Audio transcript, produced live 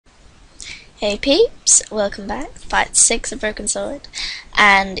Hey peeps, welcome back, Part 6 of Broken Sword,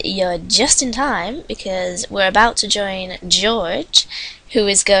 and you're just in time because we're about to join George, who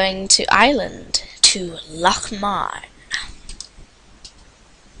is going to Ireland, to Loch Mar.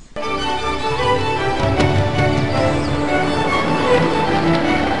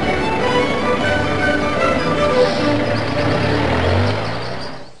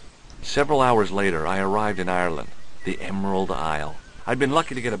 Several hours later, I arrived in Ireland, the Emerald Isle. I'd been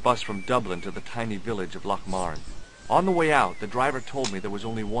lucky to get a bus from Dublin to the tiny village of Loch Mar. On the way out, the driver told me there was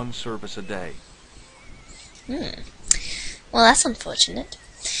only one service a day. Well, that's unfortunate.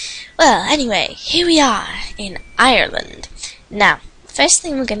 Well, anyway, here we are in Ireland. Now, first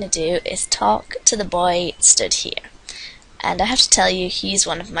thing we're going to do is talk to the boy stood here. And I have to tell you, he's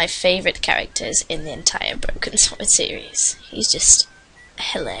one of my favourite characters in the entire Broken Sword series. He's just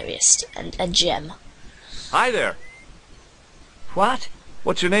hilarious and a gem. Hi there. What?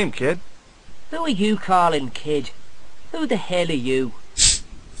 What's your name, kid? Who are you calling kid? Who the hell are you?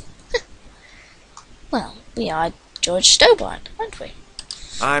 Well, we are George Stobart, aren't we?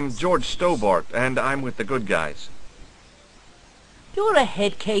 I'm George Stobart, and I'm with the good guys. You're a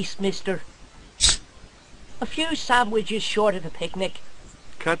head case, mister. A few sandwiches short of a picnic.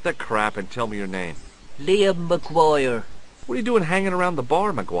 Cut the crap and tell me your name. Liam McGuire. What are you doing hanging around the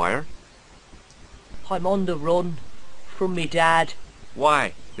bar, McGuire? I'm on the run from me dad.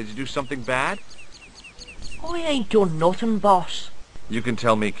 Why? Did you do something bad? I ain't done nothing, boss. You can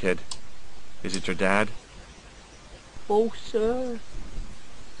tell me, kid. Is it your dad? Oh, sir.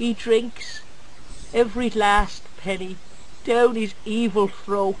 He drinks every last penny down his evil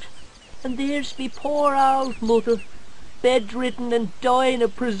throat. And there's me poor old mother, bedridden and dying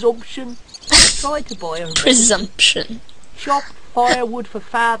of presumption. I tried to buy her Presumption. chopped firewood for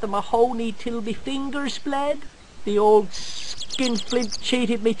Father Mahoney till me fingers bled. The old skinflint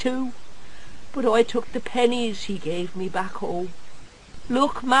cheated me too, but I took the pennies he gave me back home.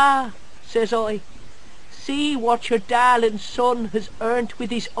 Look, Ma, says I, see what your darling son has earned with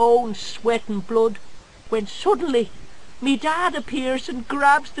his own sweat and blood, when suddenly me dad appears and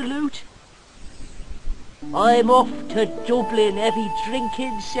grabs the loot. I'm off to Dublin heavy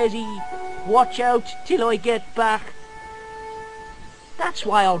drinking, says he. Watch out till I get back. That's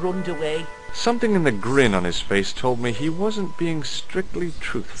why I runned away. Something in the grin on his face told me he wasn't being strictly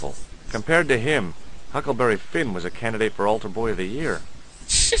truthful. Compared to him, Huckleberry Finn was a candidate for Altar Boy of the Year.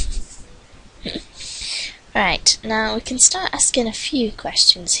 Right, now we can start asking a few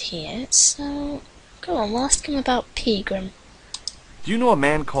questions here, so go on, we'll ask him about Pegram. Do you know a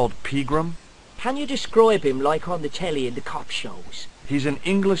man called Pegram? Can you describe him like on the telly in the cop shows? He's an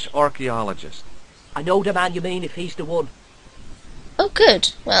English archaeologist. I know the man you mean if he's the one. Oh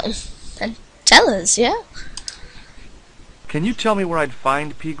good, well, then tell us, yeah? Can you tell me where I'd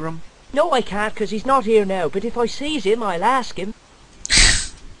find Pegram? No, I can't, 'cause he's not here now, but if I sees him, I'll ask him.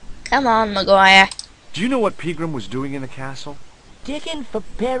 Come on, Maguire. Do you know what Pegram was doing in the castle? Digging for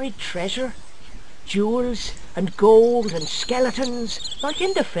buried treasure. Jewels and gold and skeletons, like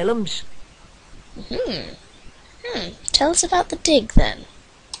in the films. Tell us about the dig, then.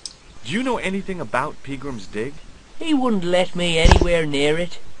 Do you know anything about Pegram's dig? He wouldn't let me anywhere near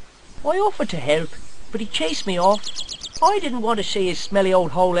it. I offered to help, but he chased me off. I didn't want to see his smelly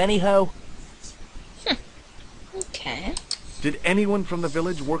old hole anyhow. Okay. Did anyone from the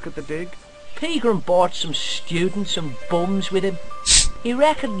village work at the dig? Pegram bought some students and bums with him. He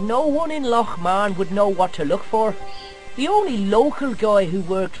reckoned no one in Loch Mar would know what to look for. The only local guy who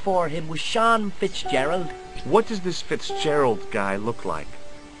worked for him was Sean Fitzgerald. What does this Fitzgerald guy look like?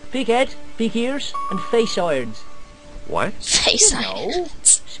 Big head, big ears, and face irons. What? Face You know,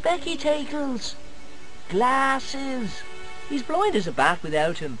 irons. spectacles, glasses. He's blind as a bat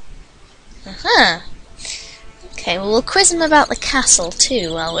without him. Okay, well we'll quiz him about the castle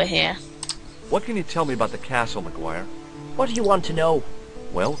too while we're here. What can you tell me about the castle, McGuire? What do you want to know?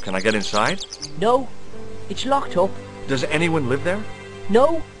 Well, can I get inside? No, it's locked up. Does anyone live there?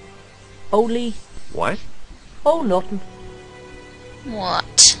 No, only... What? Oh, nothing.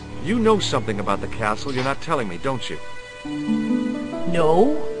 What? You know something about the castle you're not telling me, don't you?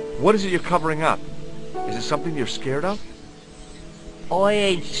 No, What is it you're covering up? Is it something you're scared of? I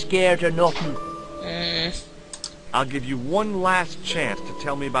ain't scared of nothing. I'll give you one last chance to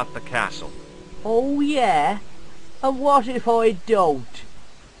tell me about the castle. Oh, yeah? And what if I don't?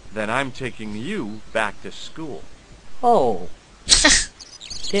 Then I'm taking you back to school. Oh,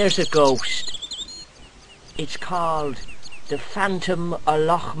 there's a ghost. It's called the Phantom of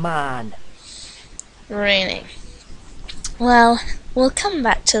Loch Mar. Really? Well, we'll come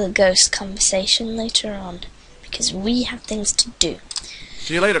back to the ghost conversation later on, because we have things to do.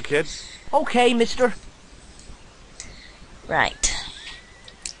 See you later, kid. Okay, mister. Right.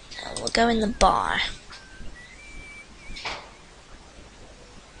 We'll go in the bar.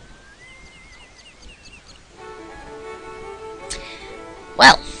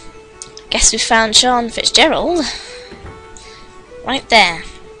 Well, guess we found Sean Fitzgerald. Right there.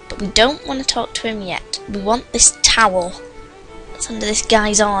 But we don't want to talk to him yet. We want this towel that's under this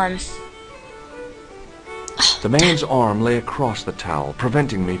guy's arm. The man's arm lay across the towel,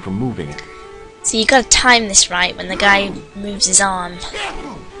 preventing me from moving it. So you gotta time this right when the guy moves his arm.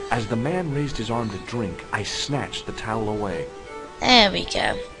 As the man raised his arm to drink, I snatched the towel away. There we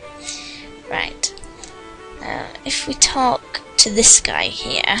go. Right. If we talk to this guy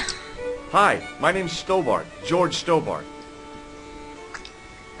here. Hi, my name's Stobart, George Stobart.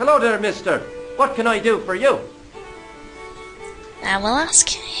 Hello there, mister. What can I do for you? Now we'll ask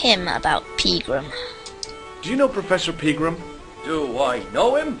him about Pegram. Do you know Professor Pegram? Do I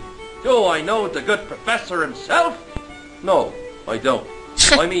know him? Do I know the good professor himself? No, I don't.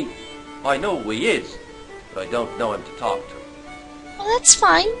 I mean, I know who he is, but I don't know him to talk to. Well, that's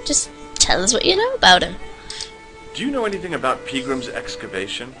fine. Just tell us what you know about him. Do you know anything about Pegram's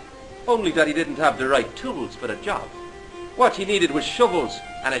excavation? Only that he didn't have the right tools for the job. What he needed was shovels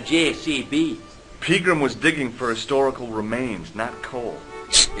and a JCB. Pegram was digging for historical remains, not coal.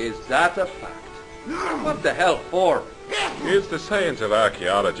 Is that a fact? What the hell for? It's the science of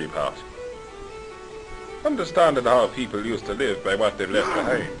archaeology, Pat. Understanding how people used to live by what they've left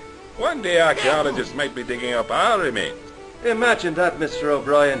behind. One day archaeologists might be digging up our remains. Imagine that, Mr.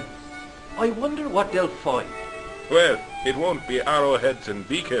 O'Brien. I wonder what they'll find. Well, it won't be arrowheads and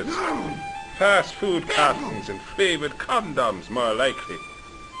beakers. Fast food cartons and flavoured condoms, more likely.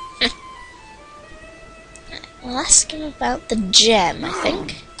 We'll ask him about the gem, I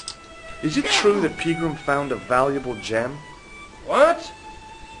think. Is it true that Pegram found a valuable gem? What?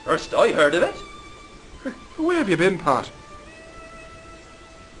 First I heard of it. Where have you been, Pat?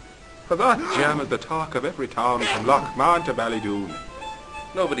 For that gem is the talk of every town from Lochmarn to Ballydoon.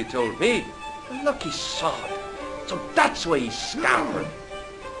 Nobody told me. A lucky sod. So that's why he's scampered.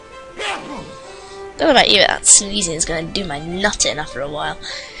 Don't know about you, but that sneezing is going to do my nut in after a while.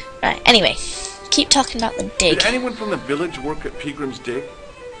 Right, anyway, keep talking about the dig. Did anyone from the village work at Pegram's dig?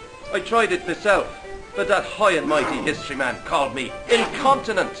 I tried it myself, but that high and mighty history man called me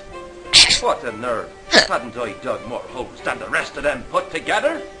incontinent. What a nerve. Hadn't I dug more holes than the rest of them put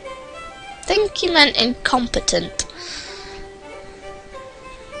together? Think he meant incompetent.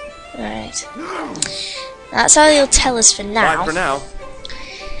 Right. That's all he'll tell us for now. Bye for now.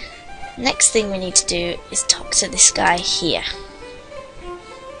 Next thing we need to do is talk to this guy here.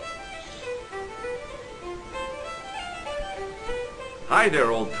 Hi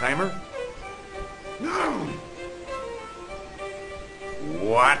there, old-timer.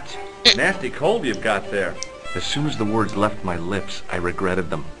 What? Nasty cold you've got there. As soon as the words left my lips, I regretted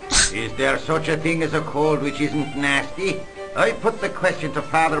them. Is there such a thing as a cold which isn't nasty? I put the question to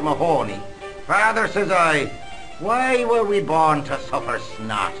Father Mahoney. Father, says I, why were we born to suffer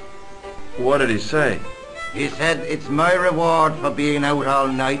snot? What did he say? He said, it's my reward for being out all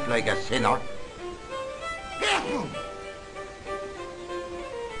night like a sinner.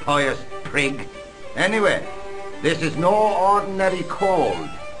 Pious prig. Anyway, this is no ordinary cold.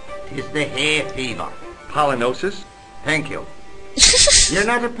 'Tis the hay fever. Pollinosis? Thank you. You're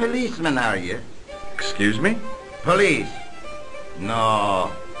not a policeman, are you? Excuse me? Police?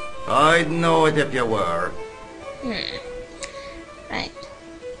 No, I'd know it if you were. Right.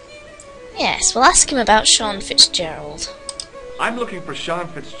 Yes, we'll ask him about Sean Fitzgerald. I'm looking for Sean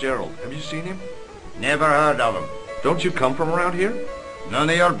Fitzgerald. Have you seen him? Never heard of him. Don't you come from around here? None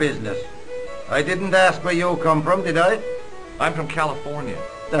of your business. I didn't ask where you come from, did I? I'm from California.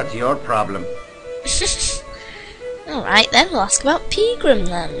 That's your problem. Alright then, we'll ask about Pegram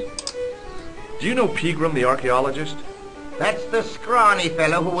then. Do you know Pegram, the archaeologist? That's the scrawny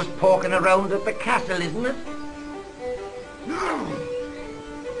fellow who was poking around at the castle, isn't it?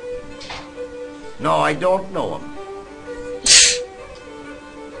 No, I don't know him.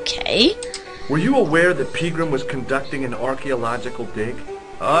 Okay. Were you aware that Pegram was conducting an archaeological dig?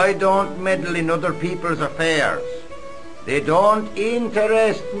 I don't meddle in other people's affairs. They don't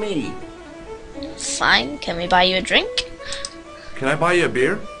interest me. Fine, can we buy you a drink? Can I buy you a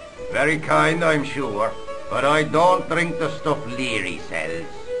beer? Very kind, I'm sure. But I don't drink the stuff Leary sells.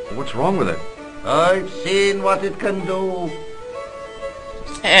 What's wrong with it? I've seen what it can do.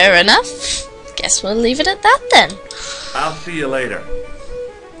 Fair enough. Guess we'll leave it at that then. I'll see you later.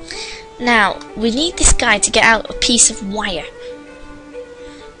 Now, we need this guy to get out a piece of wire.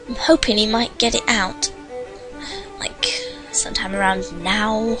 I'm hoping he might get it out. Like, sometime around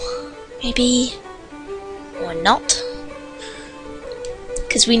now. Maybe... or not?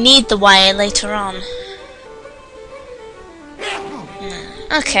 Because we need the wire later on.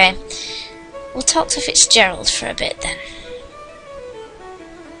 Okay. We'll talk to Fitzgerald for a bit then.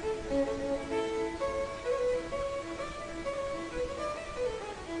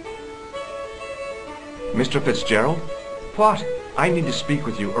 Mr. Fitzgerald? What? I need to speak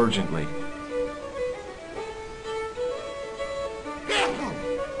with you urgently.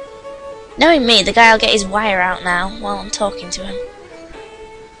 Knowing me, the guy will get his wire out now while I'm talking to him.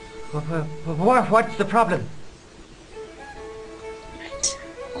 What's the problem? Right.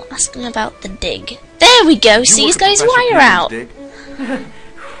 I'll ask him about the dig. There we go! See, he's got his wire out!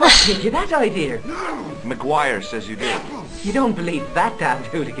 What gave you that idea? McGuire says you did. You don't believe that damned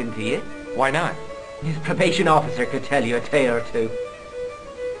hooligan, do you? Why not? His probation officer could tell you a tale or two.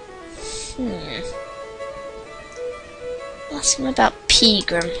 I'll ask him about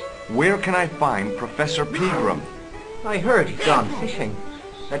Pegram. Where can I find Professor Pegram? I heard he's gone fishing.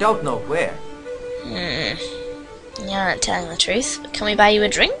 I don't know where. You're not telling the truth, but can we buy you a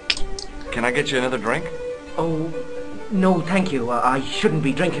drink? Can I get you another drink? Oh, no, thank you. I shouldn't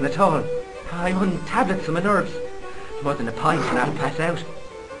be drinking at all. I'm on tablets for my nerves. More than a pint and I'll pass out.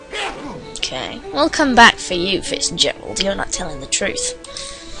 Okay, we'll come back for you, Fitzgerald. You're not telling the truth.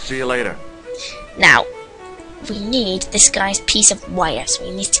 See you later. Now, we need this guy's piece of wire, so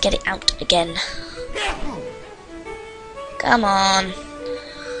we need to get it out again. Come on.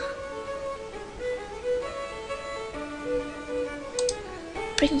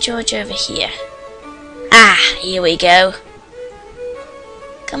 Bring George over here. Ah, here we go.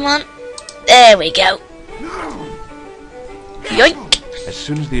 Come on. There we go. Yoink. As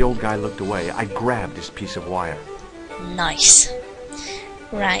soon as the old guy looked away, I grabbed this piece of wire. Nice.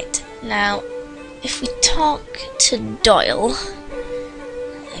 Right, now, if we talk to Doyle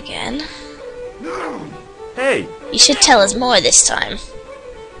again, Hey, you should tell us more this time.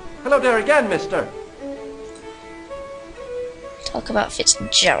 hello there again, mister. Talk about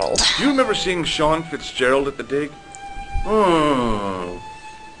Fitzgerald. Do you remember seeing Sean Fitzgerald at the dig?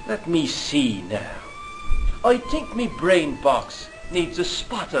 Let me see now. I think me brain box needs a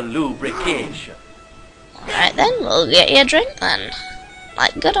spot of lubrication. Alright then, we'll get you a drink then.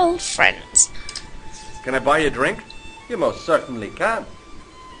 Like good old friends. Can I buy you a drink? You most certainly can.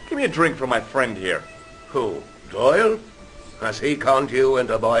 Give me a drink for my friend here. Who? Doyle? Has he conned you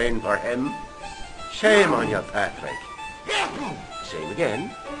into buying for him? Shame on you, Patrick. Same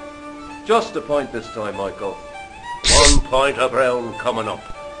again. Just a point this time, Michael. 1 point of brown coming up.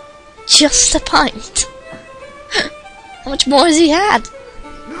 Just a pint. How much more has he had?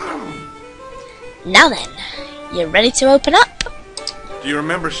 Now then, you ready to open up? Do you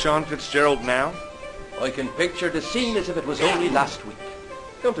remember Sean Fitzgerald now? I can picture the scene as if it was only last week.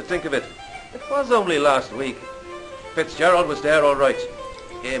 Come to think of it, it was only last week. Fitzgerald was there all right.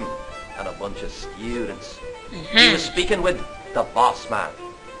 Him and a bunch of students. He was speaking with the boss man.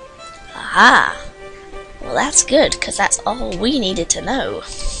 Aha. Well, that's good, because that's all we needed to know.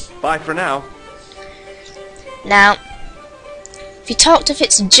 Bye for now. Now, if you talk to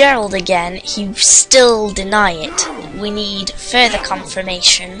Fitzgerald again, he still deny it. We need further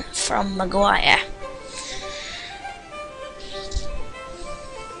confirmation from McGuire.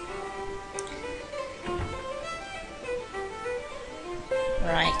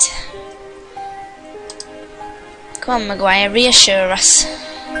 Right. Come on, McGuire, reassure us.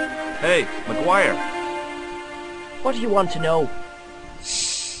 Hey, McGuire. What do you want to know?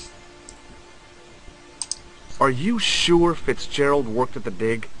 Are you sure Fitzgerald worked at the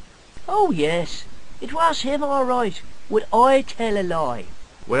dig? Oh, yes. It was him, all right. Would I tell a lie?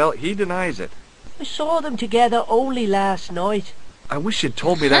 Well, he denies it. I saw them together only last night. I wish you'd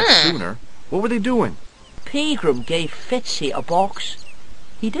told me that sooner. What were they doing? Pegram gave Pixie a box.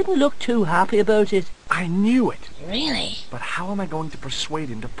 He didn't look too happy about it. I knew it. Really? But how am I going to persuade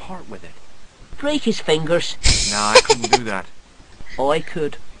him to part with it? Break his fingers. No, I couldn't do that. I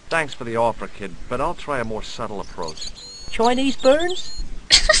could. Thanks for the offer, kid, but I'll try a more subtle approach. Chinese burns?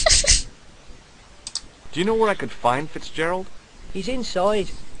 Do you know where I could find Fitzgerald? He's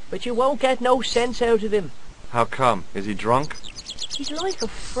inside, but you won't get no sense out of him. How come? Is he drunk? He's like a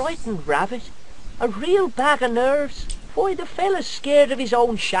frightened rabbit. A real bag of nerves. Why, the fella's scared of his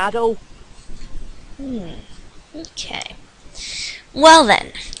own shadow. Okay. Well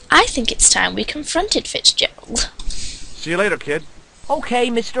then, I think it's time we confronted Fitzgerald. See you later, kid. Okay,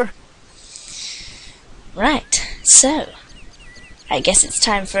 mister. Right, so I guess it's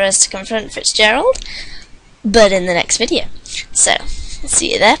time for us to confront Fitzgerald, but in the next video. So,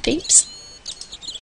 see you there, peeps.